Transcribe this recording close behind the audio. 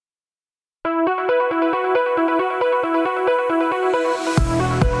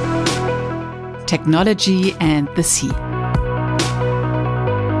technology and the sea.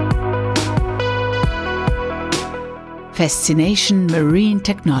 Fascination Marine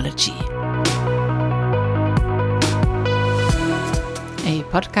Technology. A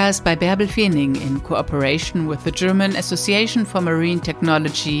podcast by Bärbel Feening in cooperation with the German Association for Marine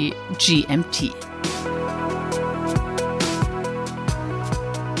Technology, GMT.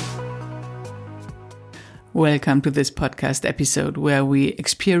 Welcome to this podcast episode where we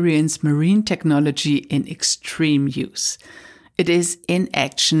experience marine technology in extreme use. It is in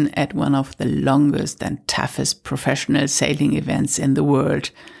action at one of the longest and toughest professional sailing events in the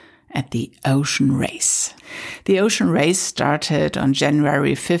world, at the Ocean Race. The Ocean Race started on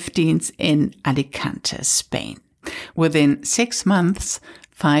January 15th in Alicante, Spain. Within 6 months,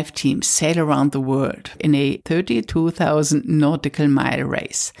 5 teams sail around the world in a 32,000 nautical mile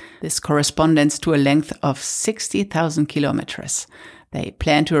race. This corresponds to a length of 60,000 kilometers. They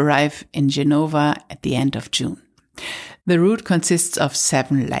plan to arrive in Genova at the end of June. The route consists of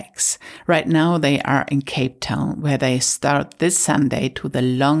 7 legs. Right now they are in Cape Town, where they start this Sunday to the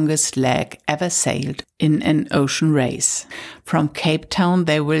longest leg ever sailed in an ocean race. From Cape Town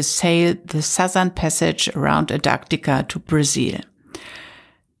they will sail the Southern Passage around Antarctica to Brazil.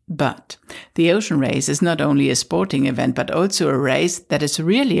 But the Ocean Race is not only a sporting event, but also a race that is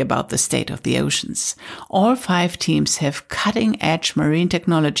really about the state of the oceans. All 5 teams have cutting-edge marine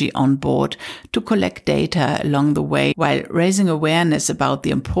technology on board to collect data along the way while raising awareness about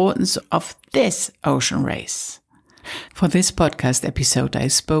the importance of this ocean race. For this podcast episode, I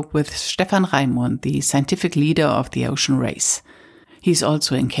spoke with Stefan Raimund, the scientific leader of the Ocean Race. He's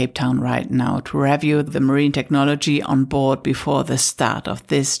also in Cape Town right now to review the marine technology on board before the start of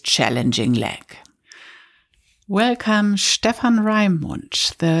this challenging leg. Welcome, Stefan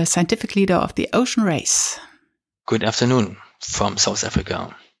Raimund, the scientific leader of the Ocean Race. Good afternoon from South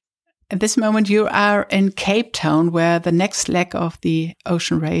Africa. At this moment, you are in Cape Town, where the next leg of the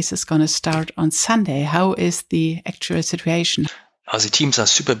Ocean Race is going to start on Sunday. How is the actual situation? The teams are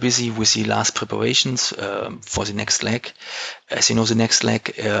super busy with the last preparations for the next leg. As you know, the next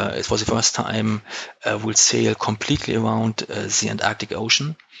leg is for the first time will sail completely around the Antarctic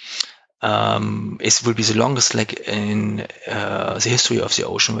Ocean. It will be the longest leg in the history of the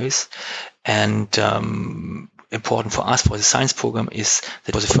Ocean Race. And important for us, for the science program, is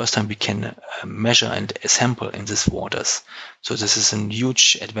that for the first time we can measure and sample in these waters. So this is a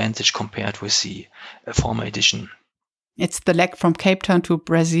huge advantage compared with the former edition. It's the leg from Cape Town to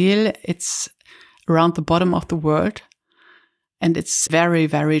Brazil. It's around the bottom of the world. And it's very,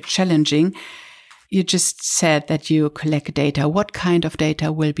 very challenging. You just said that you collect data. What kind of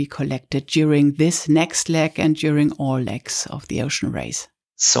data will be collected during this next leg and during all legs of the Ocean Race?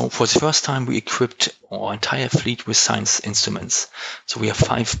 So for the first time, we equipped our entire fleet with science instruments. So we have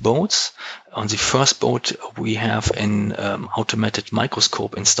 5 boats. On the first boat, we have an automated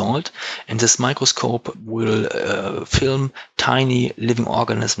microscope installed. And this microscope will film tiny living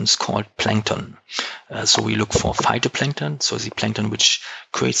organisms called plankton. So we look for phytoplankton, so the plankton which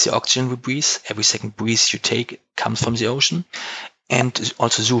creates the oxygen we breathe. Every second breath you take comes from the ocean. And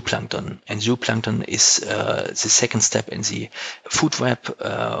also zooplankton. And zooplankton is the second step in the food web,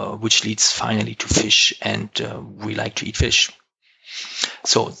 which leads finally to fish, and we like to eat fish.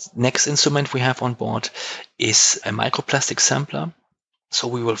 So next instrument we have on board is a microplastic sampler. So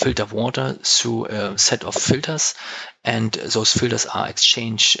we will filter water through a set of filters, and those filters are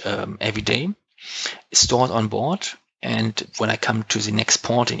exchanged every day, stored on board. And when I come to the next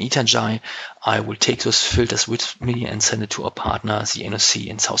port in Itajaí, I will take those filters with me and send it to our partner, the NOC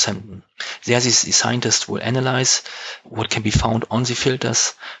in Southampton. There, the scientists will analyze what can be found on the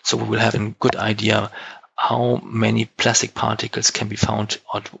filters, so we will have a good idea how many plastic particles can be found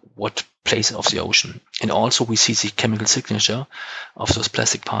at what place of the ocean. And also we see the chemical signature of those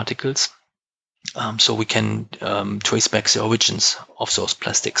plastic particles, so we can trace back the origins of those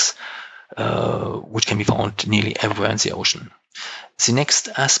plastics. Which can be found nearly everywhere in the ocean. The next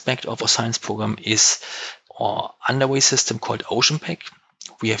aspect of our science program is our underway system called OceanPack.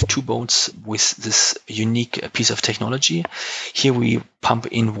 We have 2 boats with this unique piece of technology. Here we pump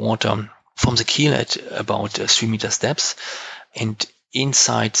in water from the keel at about 3 meters depth, and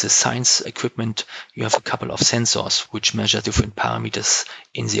inside the science equipment, you have a couple of sensors which measure different parameters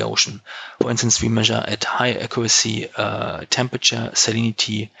in the ocean. For instance, we measure at high accuracy temperature,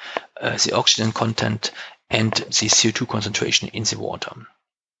 salinity, the oxygen content, and the CO2 concentration in the water.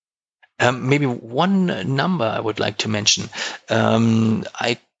 Maybe one number I would like to mention.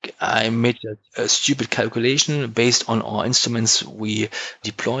 I I made a stupid calculation based on our instruments we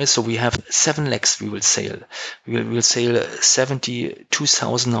deploy. So we have 7 legs we will sail. We will sail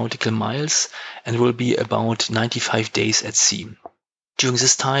 72,000 nautical miles and will be about 95 days at sea. During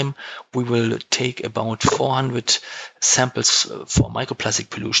this time, we will take about 400 samples for microplastic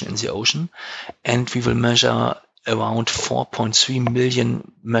pollution in the ocean, and we will measure around 4.3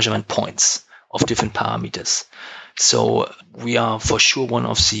 million measurement points of different parameters. So we are for sure one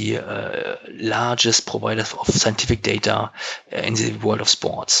of the largest providers of scientific data in the world of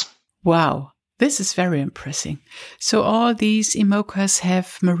sports. Wow. This is very impressive. So all these IMOCAs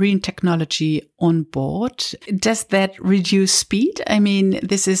have marine technology on board. Does that reduce speed? I mean,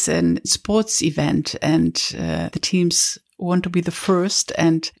 this is a sports event and the teams want to be the first,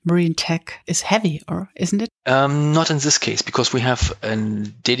 and marine tech is heavy, or isn't it? Not in this case, because we have a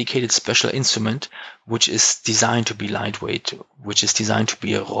dedicated special instrument which is designed to be lightweight, which is designed to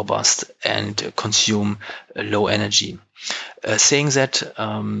be robust and consume low energy. Saying that,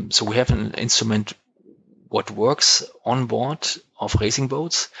 so we have an instrument what works on board of racing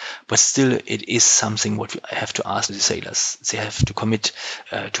boats, but still it is something what we have to ask the sailors. They have to commit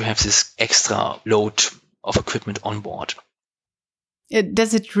to have this extra load of equipment on board.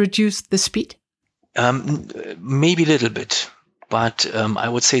 Does it reduce the speed? Maybe a little bit, but I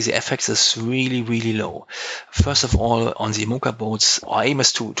would say the effect is really, really low. First of all, on the IMOCA boats, our aim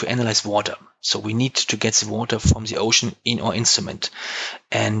is to analyze water. So we need to get the water from the ocean in our instrument.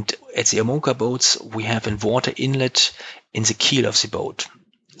 And at the IMOCA boats, we have a water inlet in the keel of the boat.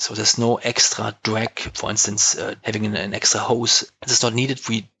 So there's no extra drag, for instance, having an extra hose. This is not needed.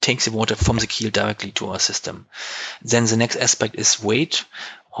 We take the water from the keel directly to our system. Then the next aspect is weight.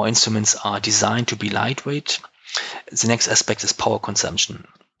 Our instruments are designed to be lightweight. The next aspect is power consumption.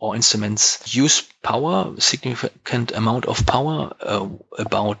 Our instruments use power, significant amount of power,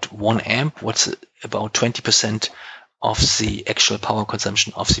 about 1 amp, what's about 20% of the actual power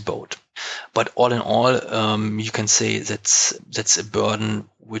consumption of the boat. But all in all, you can say that's a burden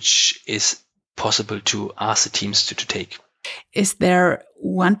which is possible to ask the teams to take. Is there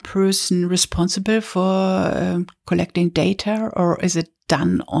one person responsible for collecting data, or is it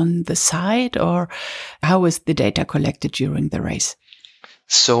done on the side, or how is the data collected during the race?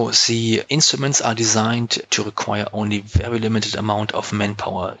 So the instruments are designed to require only very limited amount of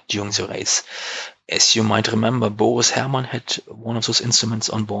manpower during the race. As you might remember, Boris Herrmann had one of those instruments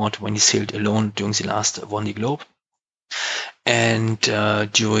on board when he sailed alone during the last Vendée Globe. And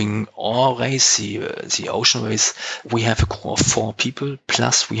during our race, the ocean race, we have a crew of 4 people,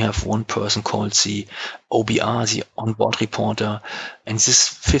 plus we have one person called the OBR, the onboard reporter. And this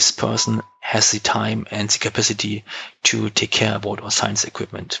 5th person has the time and the capacity to take care about our science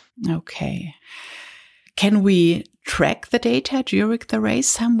equipment. Okay. Can we track the data during the race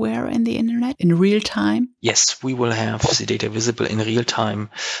somewhere in the internet in real time? Yes, we will have the data visible in real time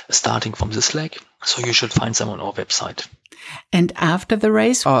starting from this leg. So you should find some on our website. And after the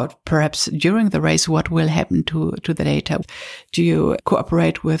race, or perhaps during the race, what will happen to the data? Do you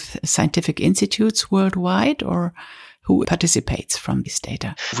cooperate with scientific institutes worldwide, or who participates from this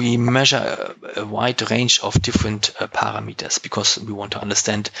data? We measure a wide range of different parameters because we want to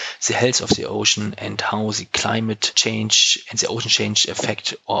understand the health of the ocean and how the climate change and the ocean change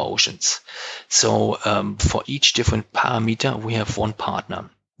affect our oceans. So for each different parameter, we have one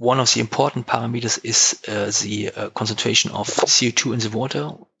partner. One of the important parameters is the concentration of CO2 in the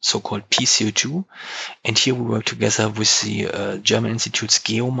water, so-called PCO2. And here we work together with the German institutes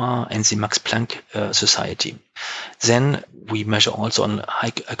GEOMAR and the Max Planck Society. Then we measure also on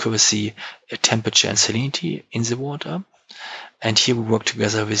high accuracy temperature and salinity in the water. And here we work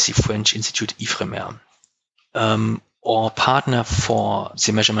together with the French institute IFREMER. Our partner for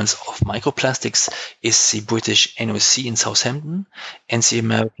the measurements of microplastics is the British NOC in Southampton and the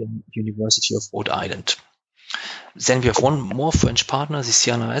American University of Rhode Island. Then we have one more French partner, the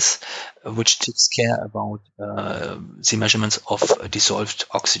CNRS, which takes care about the measurements of dissolved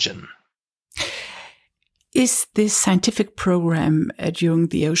oxygen. Is this scientific program during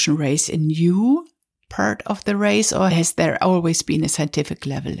the ocean race a new part of the race, or has there always been a scientific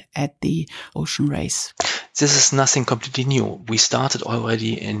level at the ocean race? This is nothing completely new. We started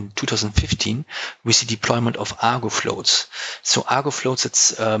already in 2015 with the deployment of Argo floats. So Argo floats,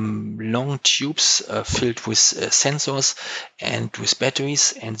 it's long tubes filled with sensors and with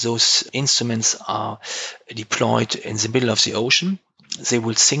batteries, and those instruments are deployed in the middle of the ocean. They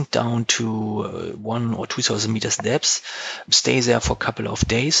will sink down to 1,000 or 2,000 meters depth, stay there for a couple of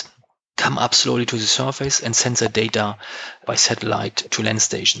days, come up slowly to the surface and send their data by satellite to land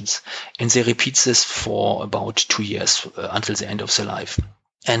stations. And they repeat this for about 2 years until the end of their life.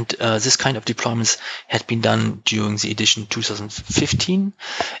 And this kind of deployments had been done during the edition 2015.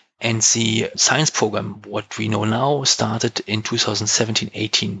 And the science program, what we know now, started in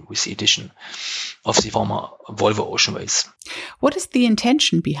 2017-18 with the edition of the former Volvo Ocean Race. What is the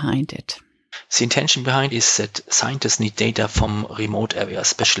intention behind it? The intention behind is that scientists need data from remote areas,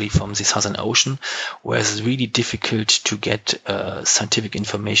 especially from the Southern Ocean, where it's really difficult to get scientific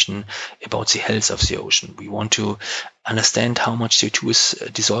information about the health of the ocean. We want to understand how much CO2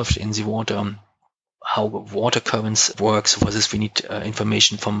 is dissolved in the water, how water currents work. So for this, we need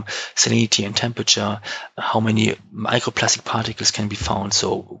information from salinity and temperature, how many microplastic particles can be found.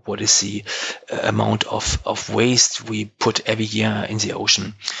 So what is the amount of waste we put every year in the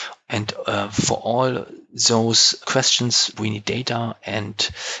ocean? And for all those questions, we need data, and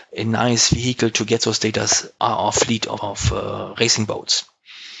a nice vehicle to get those data are our fleet of racing boats.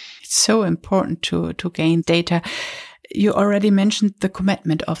 It's so important to gain data. You already mentioned the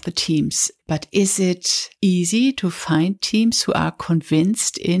commitment of the teams, but is it easy to find teams who are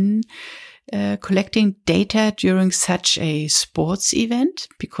convinced in collecting data during such a sports event?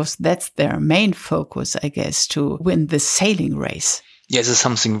 Because that's their main focus, I guess, to win the sailing race. Yes, it's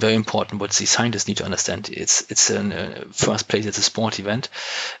something very important what the scientists need to understand. It's in first place, it's a sport event.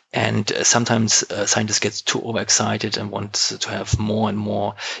 And sometimes scientists get too overexcited and want to have more and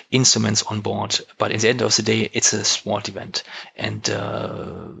more instruments on board. But at the end of the day, it's a sport event. And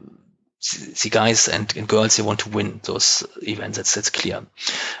the guys and girls, they want to win those events. That's clear.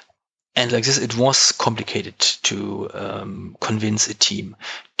 And like this, it was complicated to convince a team.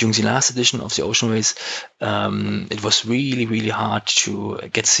 During the last edition of the Ocean Race, it was really, really hard to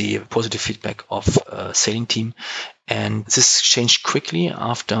get the positive feedback of a sailing team. And this changed quickly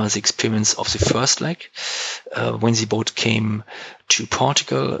after the experience of the first leg. When the boat came to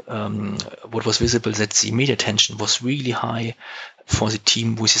Portugal, what was visible that the media attention was really high for the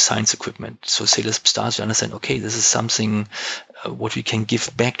team with the science equipment. So sailors started to understand, okay, this is something what we can give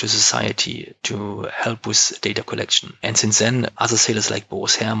back to society to help with data collection. And since then, other sailors like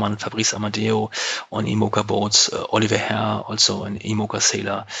Boris Herrmann, Fabrice Amadeo on IMOCA boats, Oliver Herr, also an IMOCA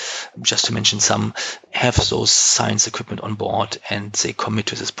sailor, just to mention some, have those science equipment on board and they commit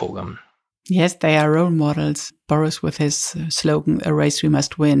to this program. Yes, they are role models. Boris, with his slogan, "A race we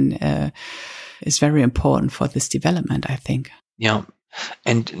must win," is very important for this development, I think. Yeah.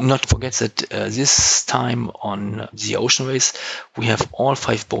 And not forget that this time on the Ocean Race, we have all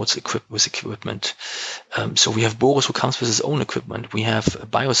 5 boats equipped with equipment. So we have Boris who comes with his own equipment. We have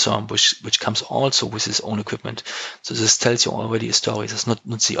Biotherm, which comes also with his own equipment. So this tells you already a story. It's not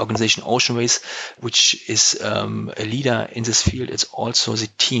the organization Ocean Race, which is a leader in this field. It's also the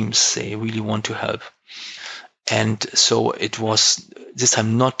teams. They really want to help. And so it was this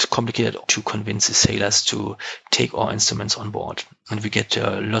time not complicated to convince the sailors to take our instruments on board. And we get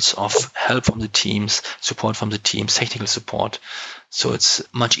lots of help from the teams, support from the teams, technical support. So it's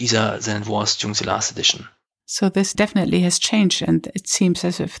much easier than it was during the last edition. So this definitely has changed, and it seems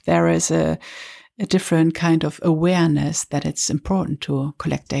as if there is a different kind of awareness that it's important to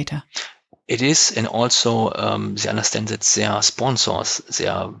collect data. It is, and also they understand that their sponsors, they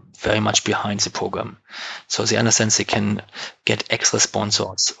are very much behind the program. So they understand they can get extra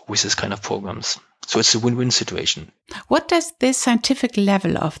sponsors with this kind of programs. So it's a win-win situation. What does this scientific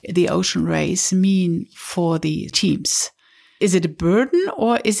level of the Ocean Race mean for the teams? Is it a burden,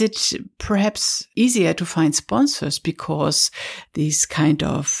 or is it perhaps easier to find sponsors because these kind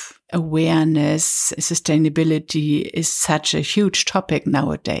of awareness, sustainability is such a huge topic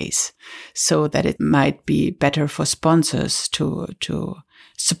nowadays, so that it might be better for sponsors to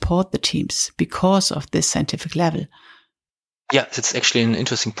support the teams because of this scientific level? Yeah, that's actually an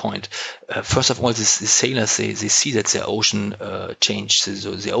interesting point. First of all, the sailors, they see that their ocean changed.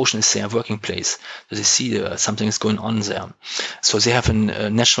 So the ocean is their working place. So they see something is going on there. So they have a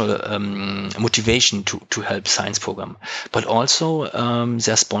national motivation to help science program. But also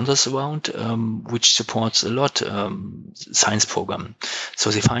there are sponsors around which supports a lot science program. So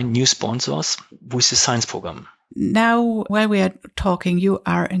they find new sponsors with the science program. Now, while we are talking, you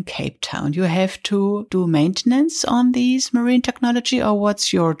are in Cape Town. You have to do maintenance on these marine technology, or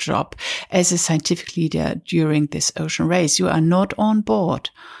what's your job as a scientific leader during this ocean race? You are not on board.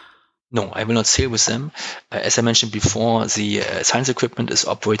 No, I will not sail with them. As I mentioned before, the science equipment is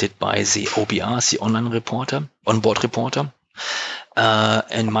operated by the OBR, the onboard reporter.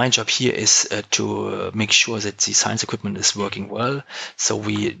 And my job here is to make sure that the science equipment is working well. So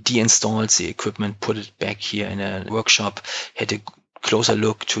we deinstalled the equipment, put it back here in a workshop, had a closer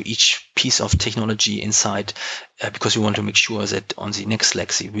look to each piece of technology inside, because we want to make sure that on the next leg,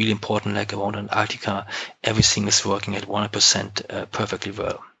 the really important leg around Antarctica, everything is working at 100% perfectly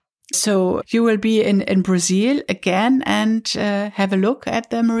well. So you will be in Brazil again and have a look at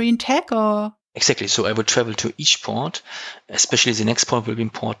the marine tech, or? Exactly. So I will travel to each port, especially the next port will be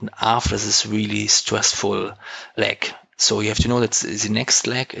important after this really stressful leg. So you have to know that the next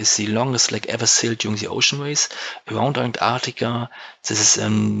leg is the longest leg ever sailed during the ocean race around Antarctica. This is a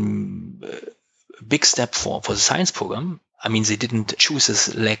big step for the science program. I mean, they didn't choose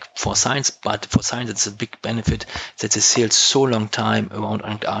this leg for science, but for science, it's a big benefit that they sailed so long time around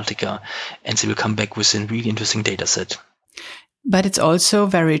Antarctica, and they will come back with a really interesting data set. But it's also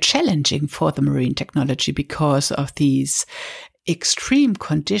very challenging for the marine technology because of these extreme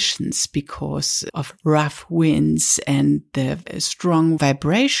conditions, because of rough winds and the strong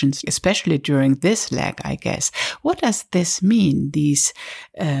vibrations, especially during this leg, I guess. What does this mean, these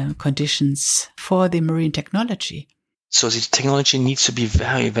conditions for the marine technology? So the technology needs to be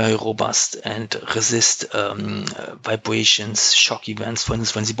very, very robust and resist vibrations, shock events. For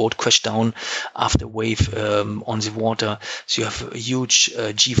instance, when the boat crashed down after a wave on the water, so you have huge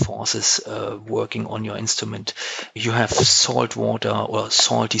G-forces working on your instrument. You have salt water or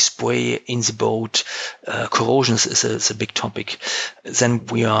salty spray in the boat. Corrosion is a big topic. Then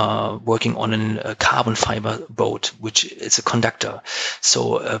we are working on a carbon fiber boat, which is a conductor.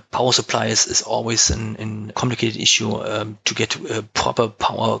 So power supply is always a complicated issue. To get a proper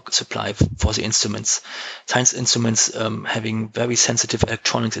power supply for the instruments. Science instruments having very sensitive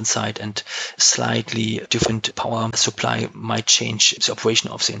electronics inside, and slightly different power supply might change the operation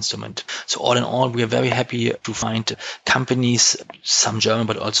of the instrument. So all in all, we are very happy to find companies, some German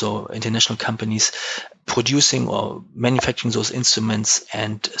but also international companies, producing or manufacturing those instruments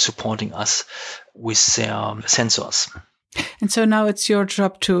and supporting us with their sensors. And so now it's your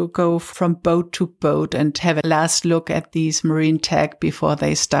job to go from boat to boat and have a last look at these marine tech before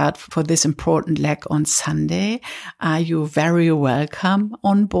they start for this important leg on Sunday. Are you very welcome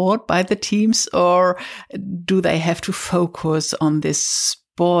on board by the teams, or do they have to focus on this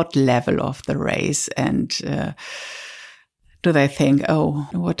sport level of the race? And do they think, oh,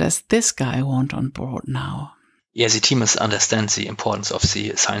 what does this guy want on board now? Yeah, the team must understand the importance of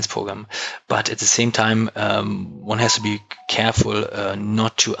the science program, but at the same time, one has to be careful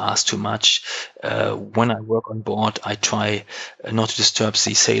not to ask too much. When I work on board, I try not to disturb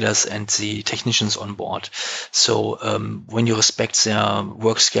the sailors and the technicians on board. So when you respect their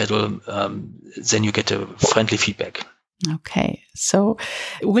work schedule, then you get a friendly feedback. Okay, so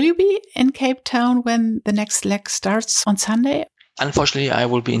will you be in Cape Town when the next leg starts on Sunday? Unfortunately, I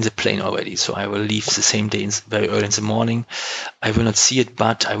will be in the plane already, so I will leave the same day very early in the morning. I will not see it,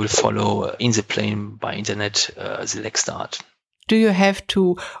 but I will follow in the plane by internet the leg start. Do you have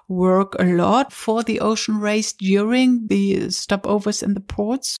to work a lot for the ocean race during the stopovers in the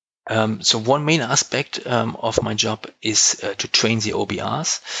ports? So one main aspect of my job is to train the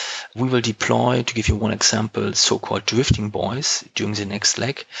OBRs. We will deploy, to give you one example, so-called drifting buoys during the next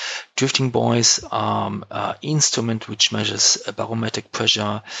leg. Drifting buoys are an instrument which measures barometric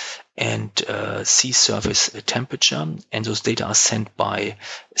pressure and sea surface temperature, and those data are sent by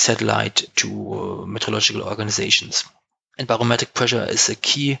satellite to meteorological organizations. And barometric pressure is a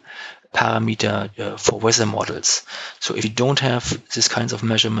key parameter for weather models. So if you don't have these kinds of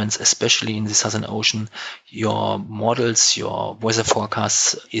measurements, especially in the Southern Ocean, your models, your weather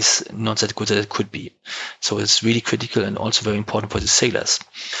forecasts is not that good as it could be. So it's really critical and also very important for the sailors.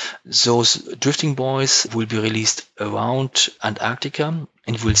 Those drifting buoys will be released around Antarctica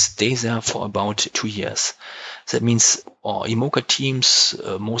and will stay there for about 2 years. That means our IMOCA teams,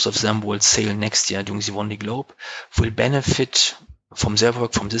 most of them will sail next year during the Vendée Globe, will benefit from their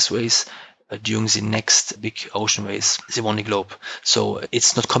work from this race during the next big ocean race, the Vendée Globe. So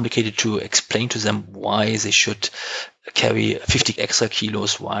it's not complicated to explain to them why they should carry 50 extra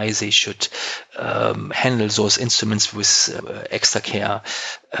kilos, why they should handle those instruments with extra care.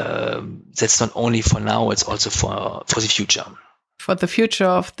 That's not only for now, it's also for the future. For the future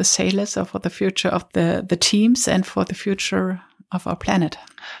of the sailors, or for the future of the teams, and for the future of our planet.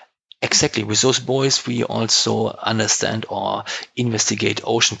 Exactly. With those buoys, we also understand or investigate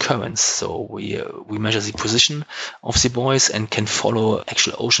ocean currents. So we measure the position of the buoys and can follow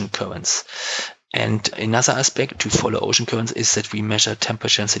actual ocean currents. And another aspect to follow ocean currents is that we measure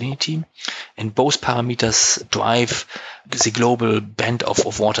temperature and salinity, and both parameters drive the global bend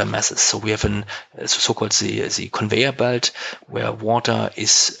of water masses. So we have so-called the conveyor belt, where water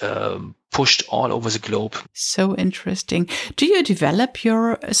is pushed all over the globe. So interesting. Do you develop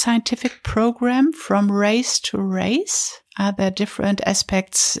your scientific program from race to race? Are there different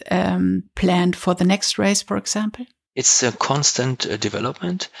aspects planned for the next race, for example? It's a constant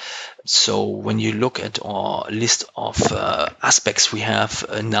development. So when you look at our list of aspects we have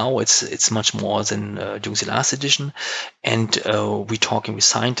now, it's much more than during the last edition. And we're talking with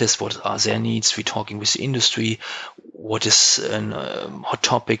scientists, what are their needs? We're talking with the industry, what is a hot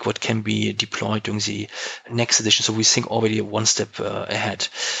topic, what can be deployed during the next edition. So we think already one step ahead.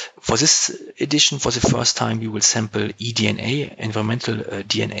 For this edition, for the first time, we will sample eDNA, environmental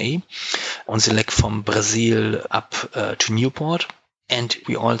DNA, on the leg from Brazil up to Newport. And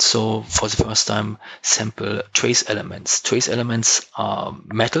we also, for the first time, sample trace elements. Trace elements are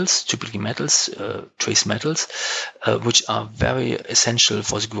metals, typically metals, trace metals, which are very essential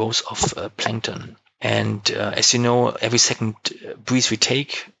for the growth of plankton. And as you know, every second breeze we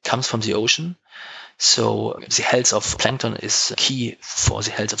take comes from the ocean. So the health of plankton is key for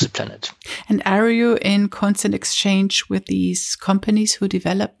the health of the planet. And are you in constant exchange with these companies who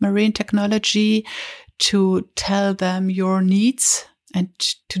develop marine technology to tell them your needs and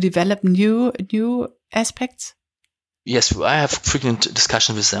to develop new aspects? Yes, I have frequent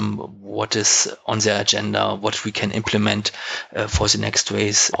discussions with them, what is on their agenda, what we can implement for the next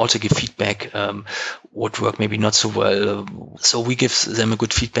race, also give feedback, what worked maybe not so well. So we give them a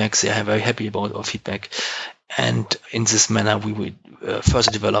good feedback. They are very happy about our feedback. And in this manner, we will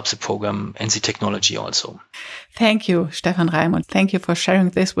further develop the program and the technology also. Thank you, Stefan Raimund. Thank you for sharing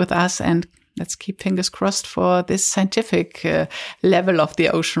this with us, and let's keep fingers crossed for this scientific level of the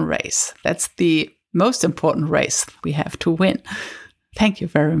ocean race. That's the most important race we have to win. Thank you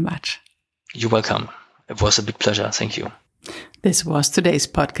very much. You're welcome. It was a big pleasure. Thank you. This was today's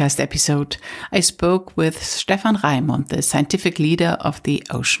podcast episode. I spoke with Stefan Raimund, the scientific leader of the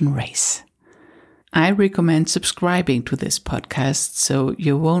ocean race. I recommend subscribing to this podcast so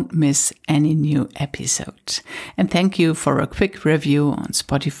you won't miss any new episode. And thank you for a quick review on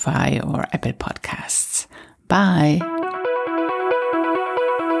Spotify or Apple Podcasts. Bye.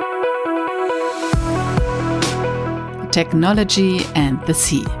 Technology and the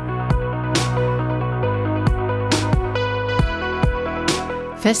Sea.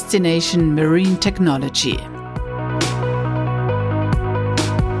 Fascination Marine Technology.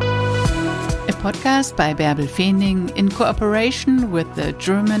 A podcast by Bärbel Feening in cooperation with the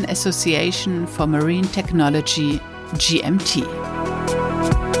German Association for Marine Technology, GMT.